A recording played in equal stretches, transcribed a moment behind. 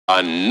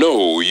I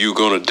know you're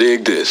gonna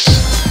dig this.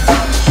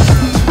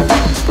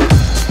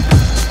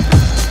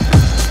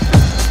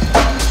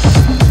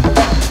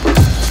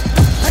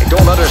 I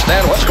don't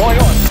understand what's going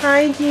on.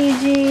 Hi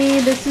Gigi,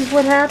 this is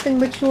what happened,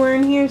 but you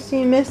weren't here so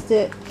you missed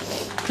it.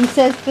 He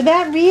says, for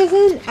that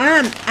reason,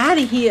 I'm out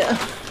of here.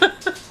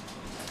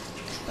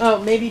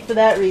 Oh, maybe for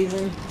that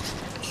reason.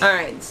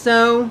 Alright,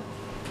 so,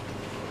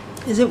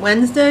 is it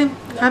Wednesday?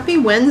 Happy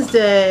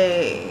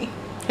Wednesday.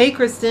 Hey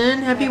Kristen,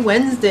 happy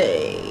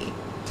Wednesday.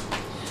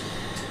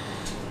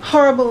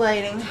 Horrible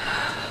lighting.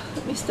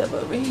 Let me step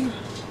over here.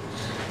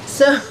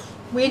 So,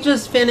 we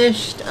just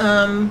finished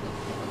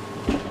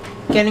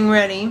getting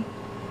ready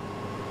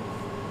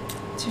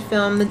to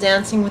film the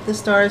Dancing with the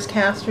Stars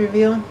cast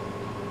reveal.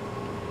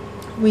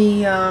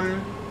 We,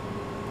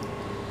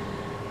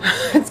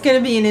 it's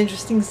gonna be an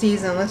interesting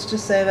season, let's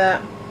just say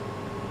that.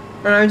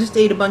 And I just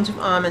ate a bunch of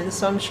almonds,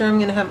 so I'm sure I'm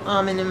gonna have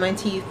almond in my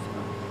teeth.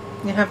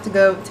 I'm gonna have to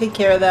go take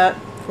care of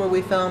that before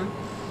we film.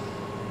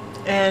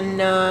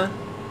 And,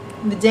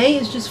 the day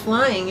is just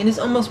flying. It is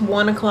almost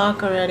 1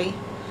 o'clock already.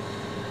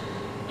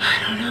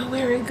 I don't know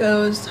where it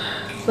goes,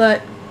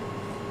 but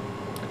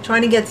I'm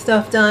trying to get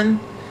stuff done.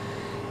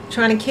 I'm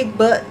trying to kick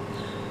butt,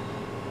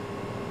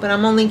 but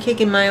I'm only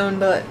kicking my own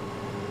butt.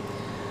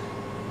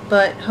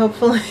 But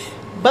hopefully,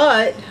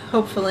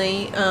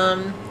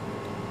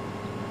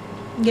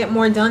 get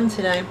more done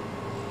today.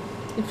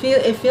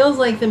 It feels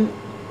like the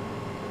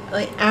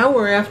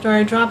hour after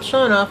I drop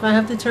Sean off, I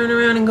have to turn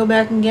around and go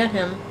back and get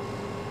him.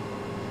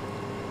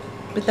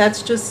 But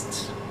that's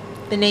just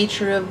the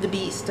nature of the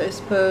beast, I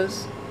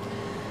suppose.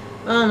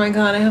 Oh my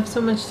god, I have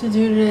so much to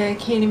do today. I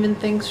can't even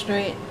think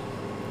straight.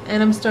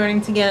 And I'm starting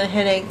to get a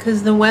headache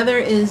because the weather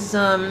is,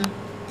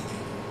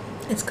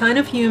 it's kind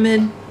of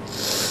humid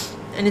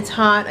and it's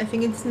hot. I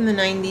think it's in the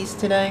 90s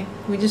today.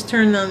 We just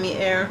turned on the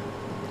air.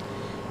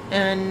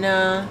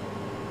 And,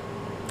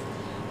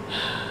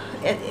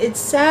 it's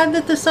sad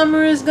that the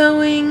summer is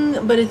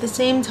going, but at the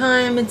same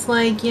time, it's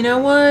like, you know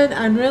what?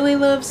 I'd really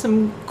love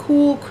some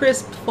cool,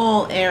 crisp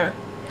fall air.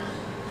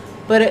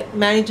 But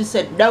Maddie just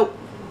said, nope.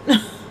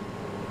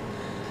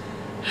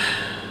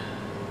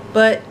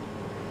 But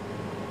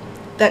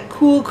that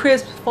cool,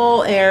 crisp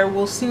fall air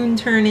will soon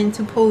turn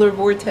into polar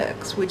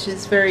vortex, which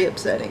is very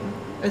upsetting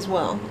as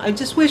well. I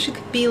just wish it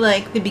could be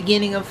like the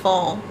beginning of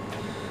fall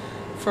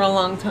for a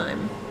long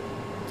time.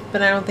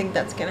 But I don't think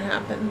that's gonna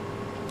happen.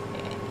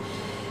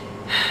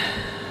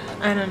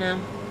 I don't know.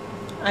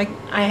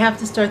 I have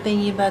to start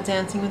thinking about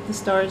Dancing with the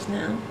Stars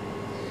now,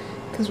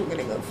 because we're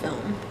gonna go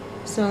film.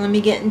 So let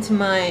me get into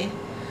my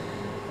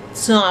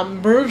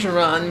Tom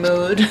Bergeron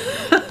mode.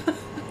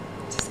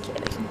 Just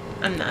kidding.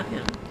 I'm not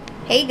him.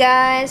 Hey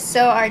guys,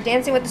 so our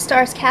Dancing with the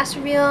Stars cast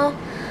reveal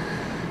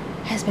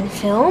has been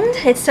filmed.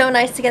 It's so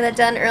nice to get that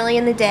done early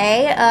in the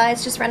day.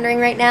 It's just rendering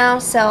right now,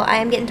 so I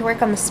am getting to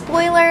work on the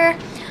spoiler.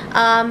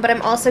 But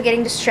I'm also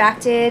getting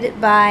distracted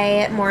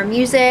by more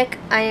music.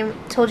 I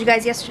told you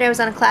guys yesterday I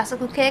was on a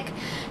classical kick.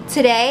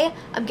 Today,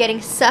 I'm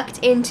getting sucked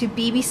into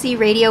BBC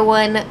Radio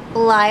 1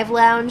 live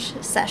lounge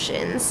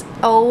sessions.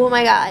 Oh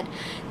my god.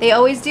 They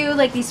always do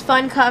like these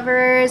fun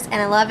covers and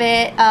I love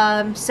it.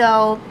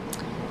 So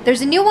there's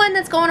a new one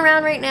that's going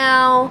around right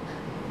now.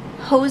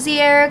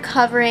 Hosier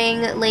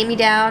covering Lay Me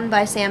Down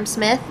by Sam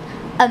Smith.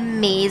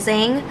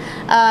 Amazing.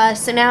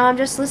 So now I'm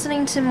just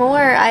listening to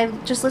more.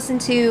 I've just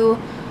listened to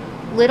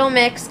Little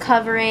Mix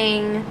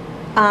covering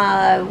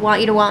Want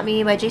You to Want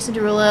Me by Jason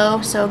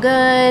Derulo. So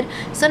good.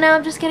 So now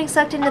I'm just getting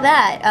sucked into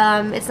that.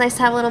 It's nice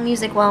to have a little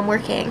music while I'm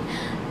working,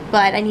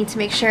 but I need to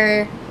make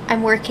sure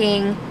I'm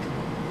working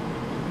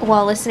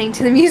while listening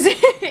to the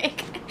music.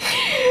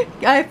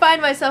 I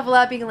find myself a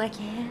lot being like,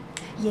 yeah,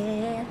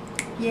 yeah,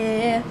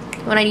 yeah,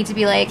 when I need to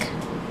be like,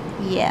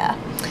 yeah.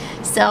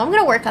 So I'm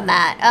gonna work on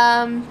that.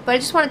 But I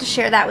just wanted to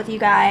share that with you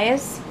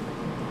guys.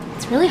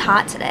 It's really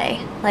hot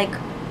today. Like,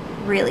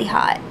 really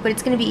hot, but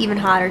it's gonna be even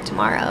hotter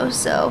tomorrow,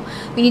 so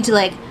we need to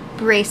like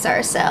brace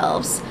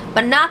ourselves,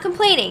 but not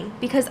complaining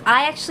because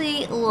I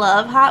actually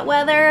love hot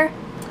weather.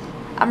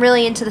 I'm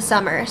really into the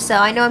summer, so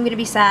I know I'm gonna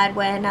be sad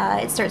when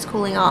it starts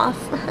cooling off.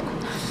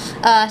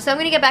 So I'm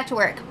gonna get back to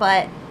work,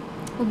 but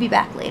we'll be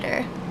back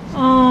later.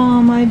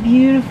 Oh, my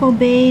beautiful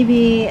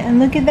baby, and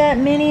look at that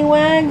mini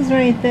Wags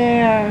right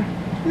there.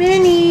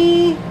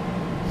 Minnie.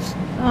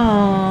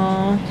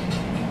 Oh.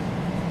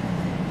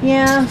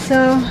 Yeah,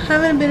 so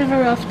having a bit of a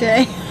rough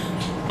day.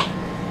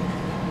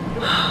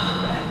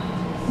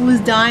 I was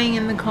dying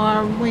in the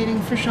car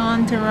waiting for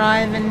Sean to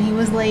arrive, and he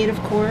was late,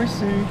 of course,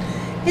 and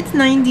it's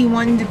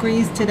 91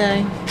 degrees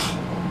today.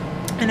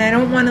 And I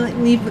don't want to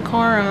leave the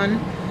car on.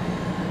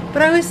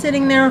 But I was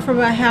sitting there for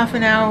about half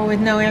an hour with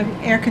no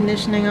air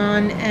conditioning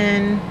on,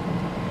 and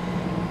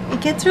it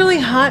gets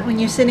really hot when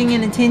you're sitting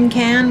in a tin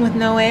can with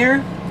no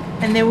air.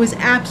 And there was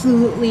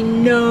absolutely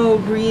no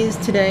breeze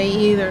today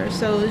either,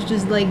 so it was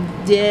just like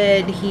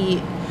dead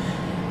heat.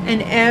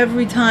 And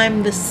every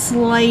time the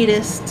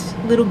slightest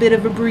little bit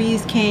of a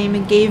breeze came,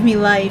 it gave me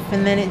life,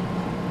 and then it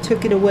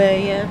took it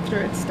away after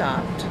it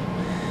stopped.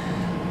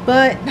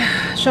 But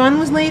Sean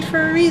was late for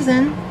a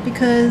reason,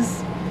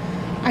 because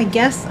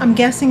I'm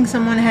guessing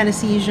someone had a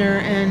seizure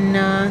and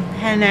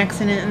had an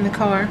accident in the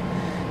car.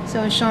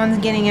 So as Sean's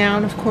getting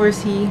out, of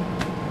course he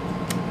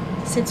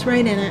sits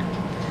right in it.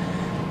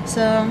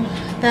 So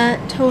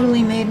that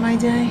totally made my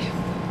day.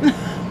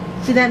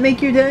 Did that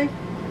make your day?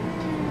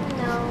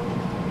 No.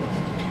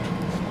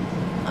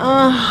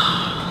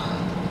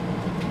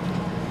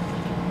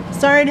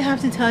 Sorry to have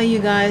to tell you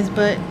guys,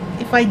 but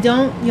if I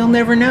don't, you'll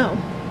never know.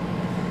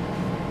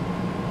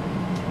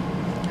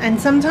 And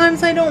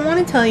sometimes I don't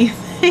want to tell you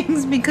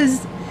things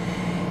because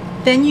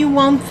then you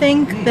won't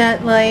think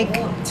that like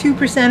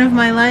 2% of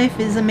my life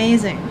is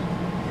amazing.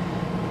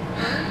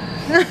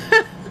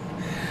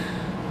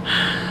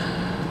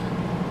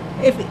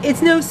 If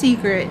it's no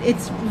secret,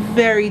 it's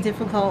very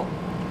difficult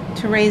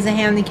to raise a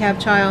handicapped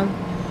child.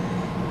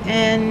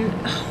 And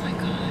oh my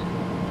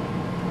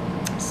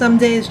god, some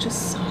days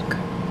just suck.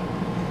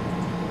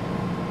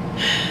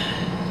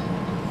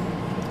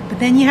 But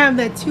then you have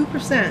that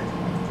 2%.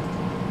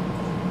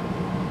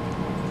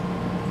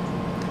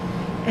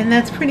 And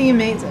that's pretty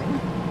amazing.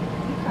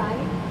 You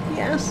cried?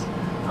 Yes.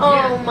 Oh,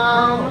 Yeah.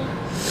 Mom.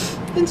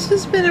 It's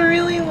just been a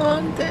really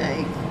long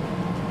day.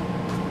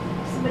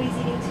 Somebody's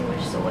eating too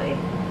much soy.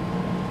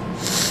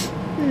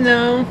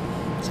 No,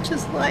 it's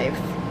just life.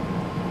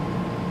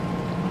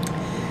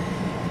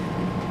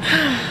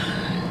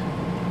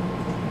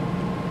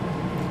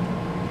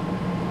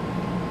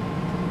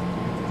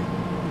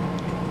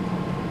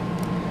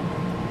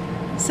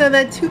 So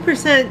that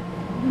 2%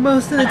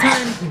 most of the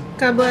time,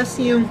 God bless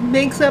you,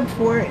 makes up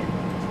for it.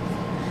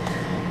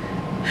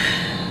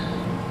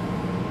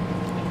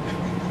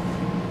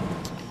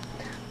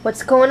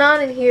 What's going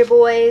on in here,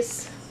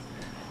 boys?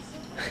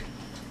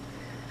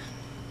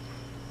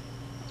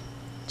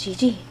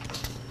 Gigi.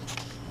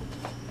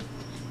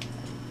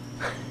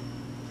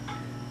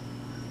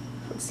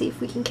 Let's see if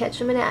we can catch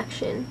him in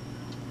action.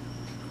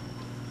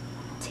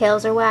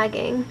 Tails are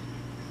wagging.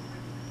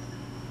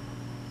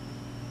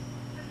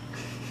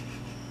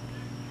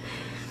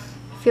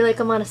 I feel like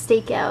I'm on a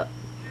stakeout.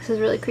 This is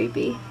really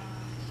creepy.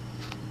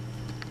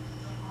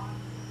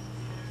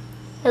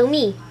 Oh,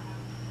 me.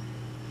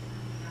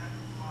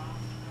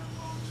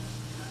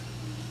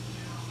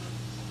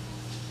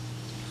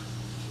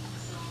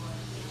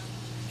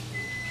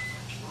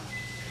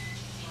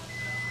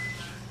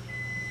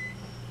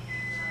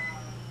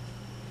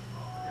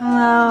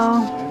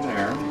 Hello. In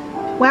there.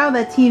 Wow,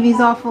 that TV's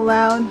awful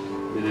loud.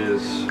 It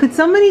is. Could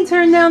somebody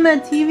turn down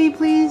that TV,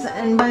 please?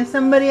 And by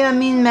somebody, I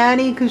mean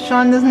Maddie, because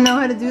Sean doesn't know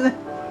how to do that.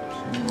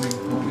 What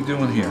are we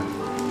doing here?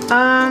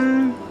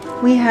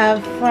 We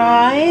have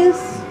fries.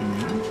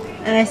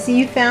 And I see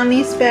you found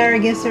the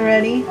asparagus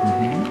already.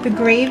 The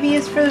gravy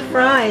is for the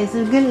fries.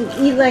 They're gonna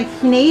eat like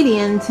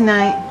Canadian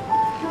tonight.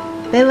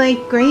 They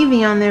like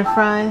gravy on their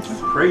fries.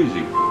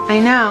 Crazy. I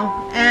know.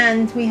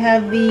 And we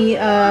have the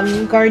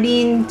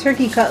Gardein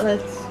turkey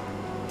cutlets.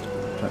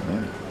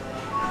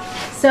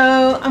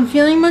 So I'm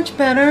feeling much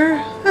better.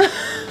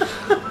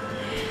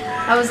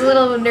 I was a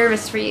little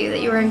nervous for you that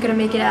you weren't going to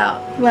make it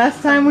out.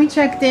 Last time we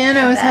checked in,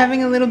 I was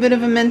having a little bit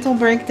of a mental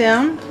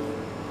breakdown.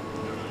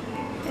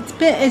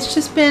 It's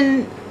just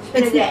been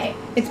a day.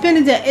 It's been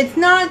a day. It's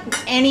not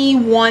any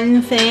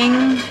one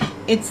thing.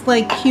 It's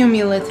like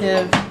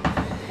cumulative.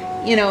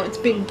 You know, it's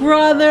Big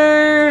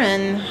Brother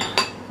and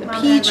the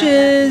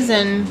peaches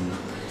and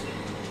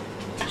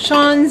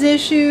Sean's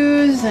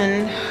issues,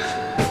 and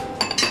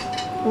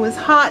it was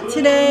hot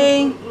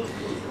today.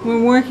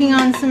 We're working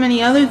on so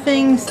many other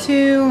things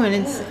too, and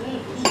it's,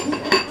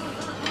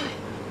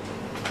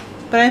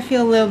 but I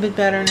feel a little bit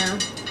better now.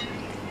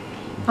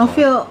 I'll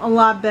feel a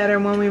lot better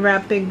when we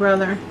wrap Big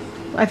Brother.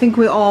 I think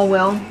we all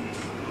will,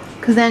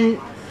 because then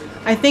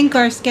I think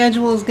our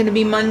schedule is going to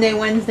be Monday,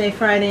 Wednesday,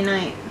 Friday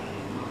night.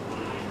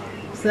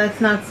 So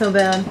that's not so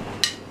bad.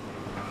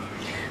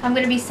 I'm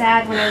going to be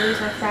sad when I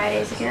lose my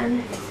Fridays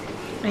again.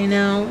 I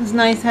know. It's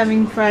nice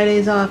having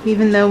Fridays off,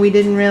 even though we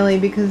didn't really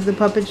because of the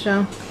puppet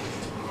show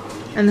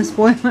and the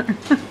spoiler.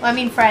 Well, I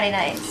mean Friday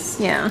nights.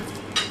 Yeah.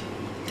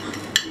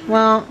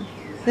 Well,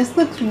 this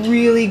looks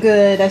really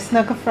good. I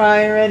snuck a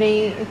fry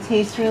already. It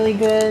tastes really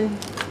good.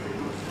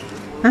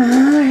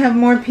 I have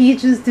more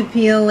peaches to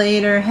peel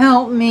later.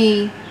 Help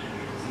me.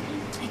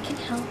 I can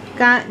help.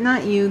 God,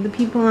 not you. The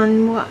people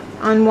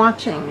on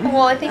watching.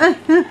 Well, I think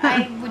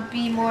I would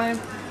be more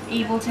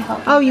able to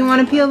help. Oh, you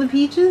want to peel the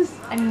peaches?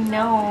 I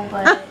know,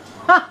 but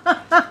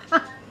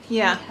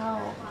Yeah.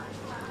 help.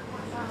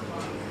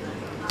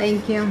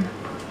 Thank you.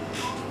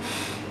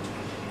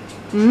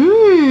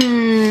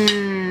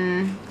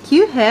 Mmm.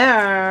 Cute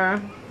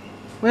hair.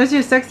 Where's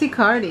your sexy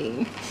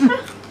Cardi?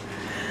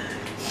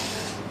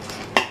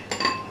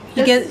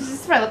 This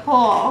is for the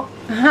poll.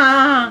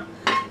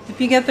 If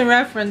you get the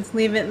reference,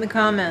 leave it in the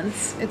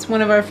comments. It's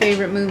one of our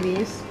favorite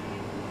movies.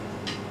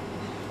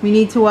 We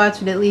need to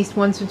watch it at least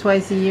once or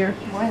twice a year.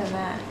 More than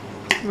that.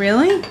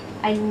 Really?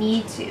 I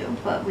need to,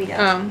 but we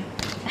don't.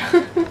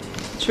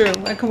 True.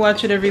 I could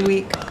watch it every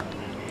week.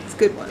 It's a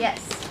good one. Yes.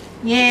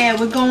 Yeah,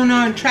 we're going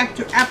on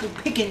tractor apple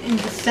picking in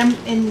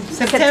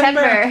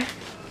September.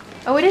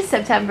 Oh, it is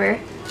September.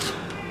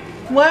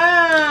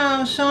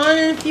 Wow, Sean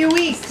in a few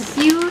weeks. A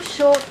few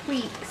short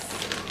weeks.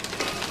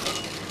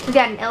 We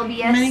got an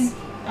LBS.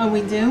 Oh,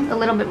 we do? A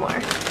little bit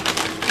more.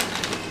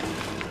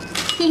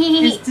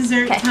 It's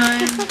dessert Okay.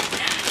 time.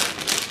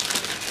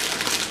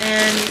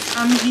 And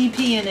I'm GP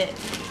in it.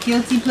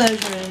 Guilty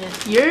pleasure in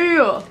it.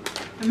 Yeah.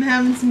 I'm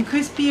having some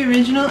crispy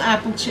original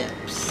apple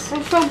chips.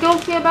 I'm so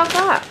guilty about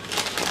that.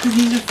 Because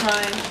these are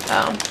fried.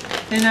 Oh.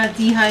 They're not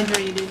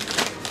dehydrated.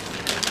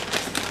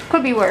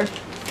 Could be worse.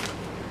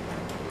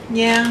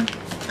 Yeah.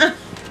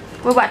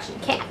 We're watching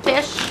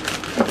Catfish.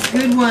 It's a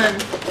good one.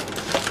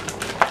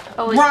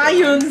 Always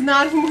Ryan's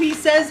not who he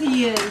says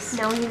he is.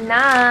 No, he's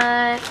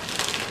not.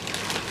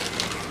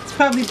 It's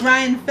probably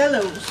Brian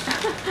Fellows.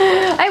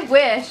 I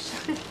wish.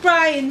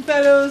 Brian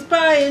Fellows,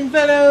 Brian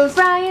Fellows.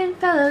 Brian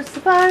Fellows,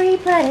 Safari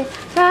Planet.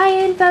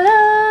 Brian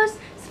Fellows,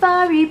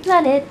 Safari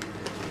Planet.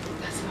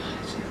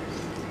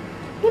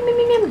 Yum, yum,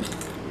 yum, yum.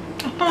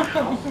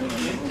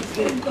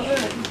 So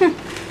good.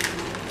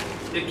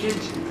 The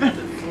kids the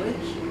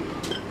flesh.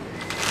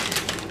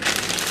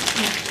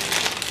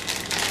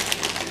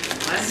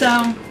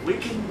 So,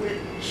 Wicked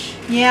witch.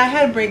 yeah, I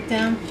had a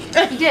breakdown.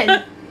 You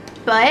did.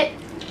 But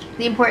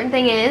the important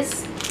thing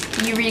is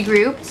you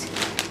regrouped.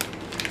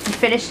 You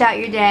finished out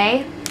your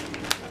day.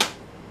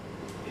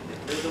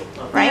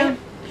 Right?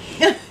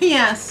 Yeah.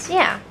 Yes.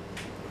 Yeah.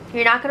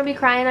 You're not going to be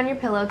crying on your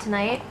pillow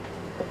tonight.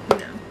 No.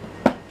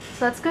 So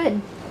that's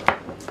good.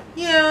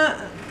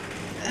 Yeah.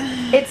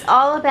 It's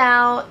all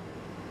about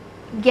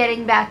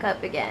getting back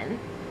up again.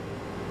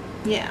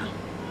 Yeah.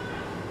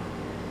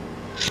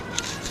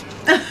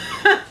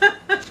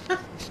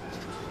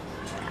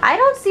 I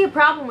don't see a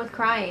problem with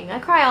crying. I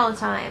cry all the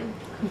time.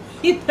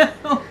 You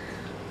know.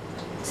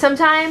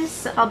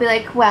 Sometimes I'll be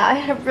like, wow, I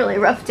had a really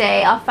rough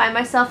day. I'll find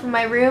myself in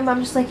my room.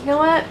 I'm just like, you know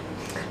what?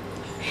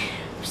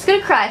 I'm just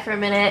gonna cry for a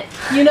minute.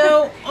 You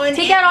know, on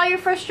Take out all your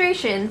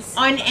frustrations.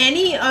 on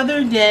any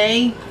other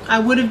day, I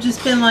would have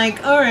just been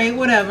like, all right,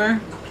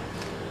 whatever.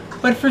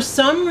 But for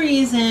some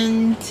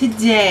reason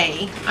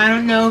today, I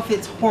don't know if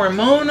it's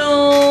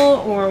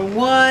hormonal or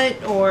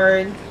what,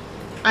 or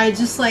I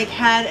just like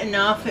had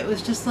enough. It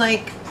was just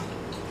like,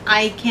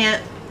 I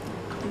can't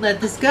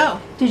let this go.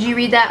 Did you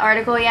read that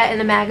article yet in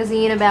the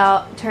magazine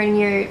about turning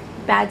your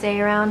bad day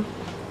around?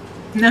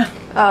 No.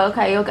 Oh,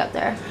 okay, you'll get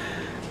there.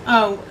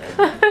 Oh,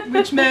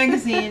 which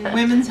magazine?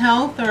 Women's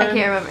Health or? I can't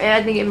remember.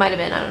 I think it might have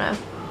been. I don't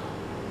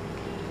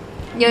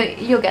know.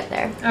 You'll get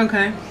there.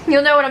 Okay.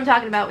 You'll know what I'm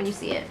talking about when you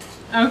see it.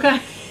 Okay.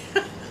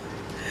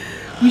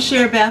 We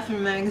share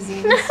bathroom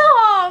magazines.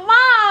 Oh,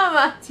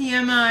 Mom!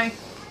 TMI.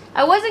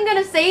 I wasn't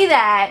gonna say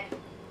that.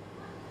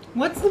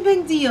 What's the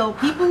big deal?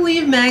 People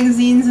leave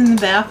magazines in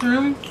the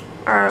bathroom.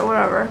 Alright,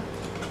 whatever.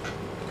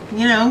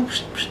 You know,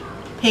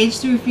 page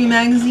through a few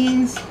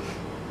magazines.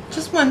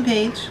 Just one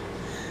page.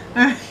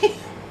 Alright.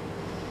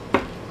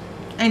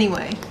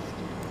 Anyway.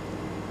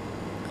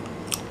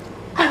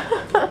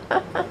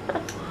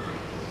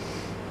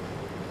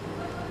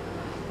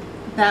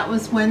 That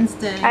was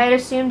Wednesday. I had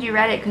assumed you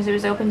read it because it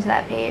was open to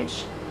that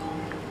page.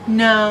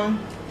 No.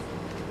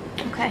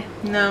 Okay.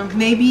 No.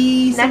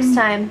 Maybe Next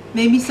time.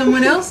 Maybe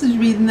someone else is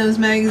reading those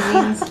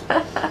magazines.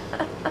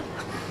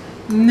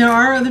 And there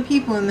are other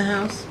people in the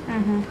house.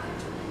 Mm-hmm.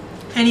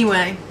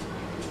 Anyway,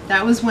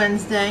 that was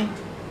Wednesday.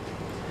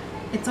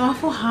 It's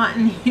awful hot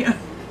in here.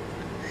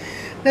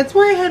 That's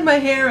why I had my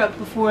hair up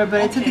before,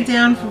 but I took it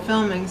down for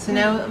filming, so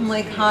now I'm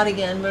like hot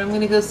again, but I'm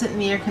gonna go sit in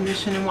the air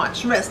conditioner and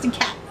watch the rest of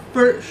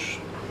Catfish.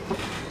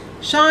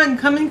 Sean,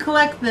 come and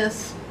collect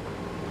this.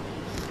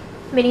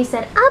 Minnie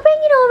said, I'll bring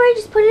it over,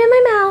 just put it in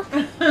my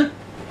mouth.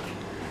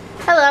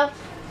 Hello.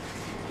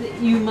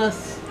 You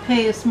must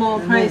pay a small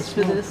price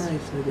for this.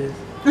 Price for this.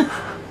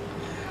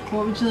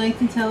 What would you like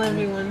to tell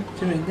everyone?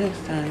 Till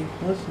next time.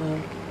 What's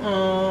love?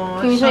 Oh,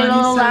 Can you say it a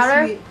little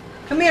louder? Sweet.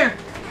 Come here.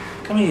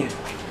 Come here.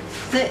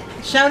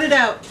 Shout it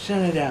out.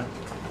 Shout it out.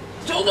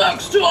 Till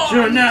next time.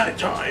 Till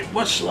next time.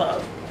 What's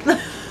love?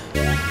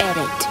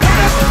 Edit.